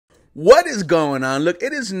What is going on? Look,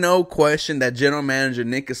 it is no question that General Manager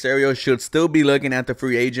Nick Caserio should still be looking at the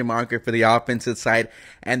free agent market for the offensive side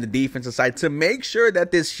and the defensive side to make sure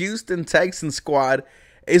that this Houston Texans squad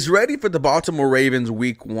is ready for the Baltimore Ravens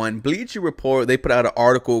Week 1. Bleacher Report, they put out an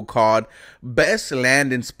article called Best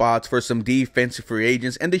Landing Spots for Some Defensive Free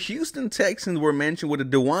Agents, and the Houston Texans were mentioned with a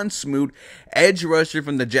Dawuane Smoot, edge rusher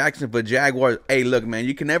from the Jacksonville Jaguars. Hey, look, man,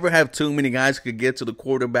 you can never have too many guys who could get to the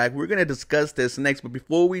quarterback. We're going to discuss this next, but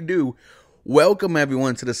before we do, welcome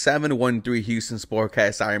everyone to the 713 Houston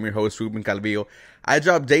Sportcast. I am your host, Ruben Calvillo. I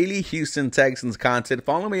drop daily Houston Texans content.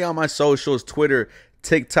 Follow me on my socials, Twitter,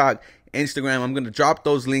 TikTok, Instagram. I'm going to drop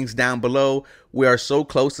those links down below. We are so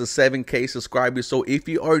close to 7K subscribers. So if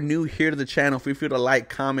you are new here to the channel, feel free to like,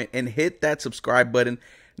 comment, and hit that subscribe button.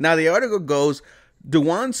 Now, the article goes,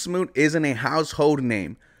 Dawuane Smoot isn't a household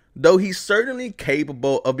name, though he's certainly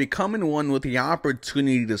capable of becoming one with the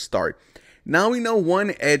opportunity to start. Now we know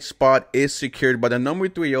one edge spot is secured by the number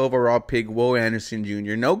 3 overall pick, Will Anderson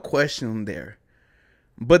Jr. No question there.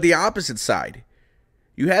 But the opposite side,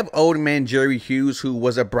 you have old man Jerry Hughes, who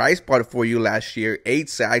was a bright spot for you last year. 8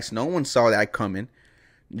 sacks. No one saw that coming.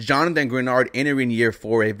 Jonathan Grenard entering year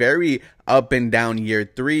 4. A very up and down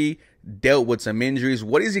year 3. Dealt with some injuries.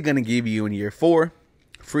 What is he going to give you in year 4?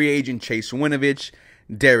 Free agent Chase Winovich.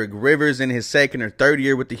 Derek Rivers in his second or third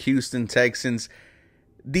year with the Houston Texans.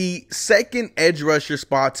 The second edge rusher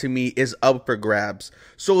spot to me is up for grabs.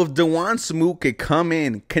 So if Dawuane Smoot could come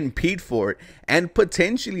in, compete for it, and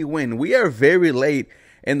potentially win, we are very late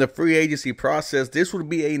in the free agency process. This would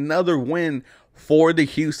be another win for the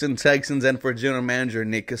Houston Texans and for General Manager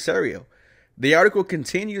Nick Caserio. The article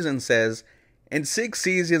continues and says, in 6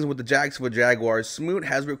 seasons with the Jacksonville Jaguars, Smoot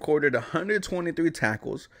has recorded 123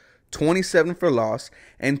 tackles, 27 for loss,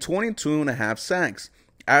 and 22.5 sacks.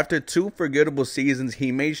 After 2 forgettable seasons,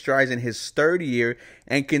 he made strides in his 3rd year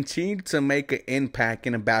and continued to make an impact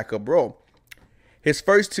in a backup role. His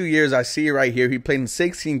first 2 years, I see right here, he played in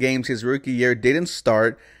 16 games his rookie year, didn't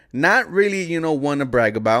start. Not really, one to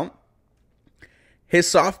brag about. His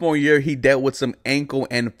sophomore year, he dealt with some ankle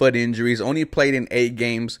and foot injuries, only played in 8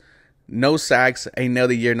 games, no sacks,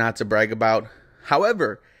 another year not to brag about.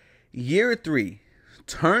 However, year 3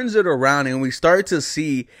 turns it around and we start to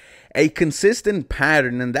see a consistent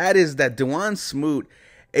pattern, and that is that Dawuane Smoot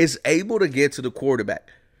is able to get to the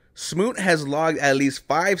quarterback. Smoot has logged at least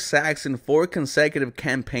 5 sacks in 4 consecutive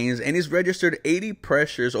campaigns, and he's registered 80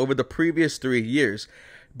 pressures over the previous 3 years.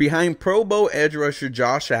 Behind Pro Bowl edge rusher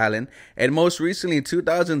Josh Allen, and most recently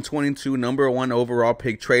 2022 number 1 overall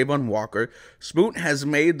pick Trayvon Walker, Smoot has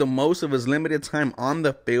made the most of his limited time on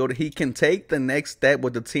the field. He can take the next step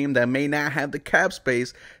with a team that may not have the cap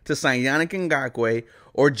space to sign Yannick Ngakoue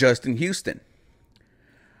or Justin Houston.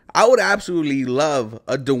 I would absolutely love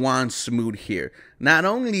a Dawuane Smoot here. Not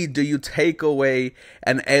only do you take away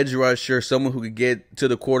an edge rusher, someone who could get to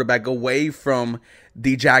the quarterback away from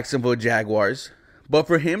the Jacksonville Jaguars, but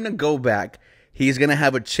for him to go back, he's going to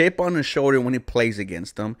have a chip on his shoulder when he plays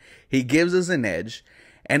against them. He gives us an edge.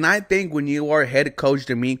 And I think when you are head coach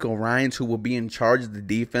DeMeco Ryans, who will be in charge of the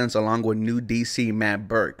defense along with new DC Matt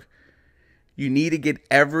Burke, you need to get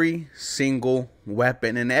every single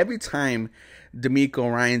weapon. And every time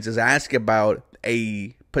DeMeco Ryans is asked about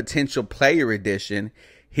a potential player addition,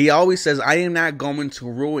 he always says, I am not going to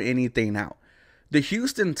rule anything out. The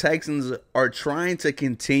Houston Texans are trying to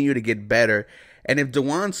continue to get better. And if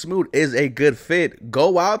Dawuane Smoot is a good fit,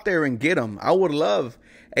 go out there and get him. I would love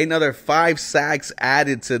another 5 sacks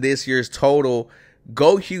added to this year's total.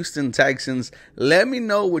 Go Houston Texans. Let me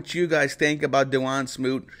know what you guys think about Dawuane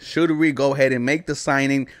Smoot. Should we go ahead and make the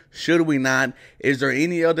signing? Should we not? Is there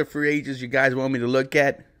any other free agents you guys want me to look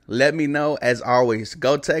at? Let me know. As always,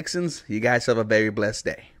 go Texans. You guys have a very blessed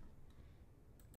day.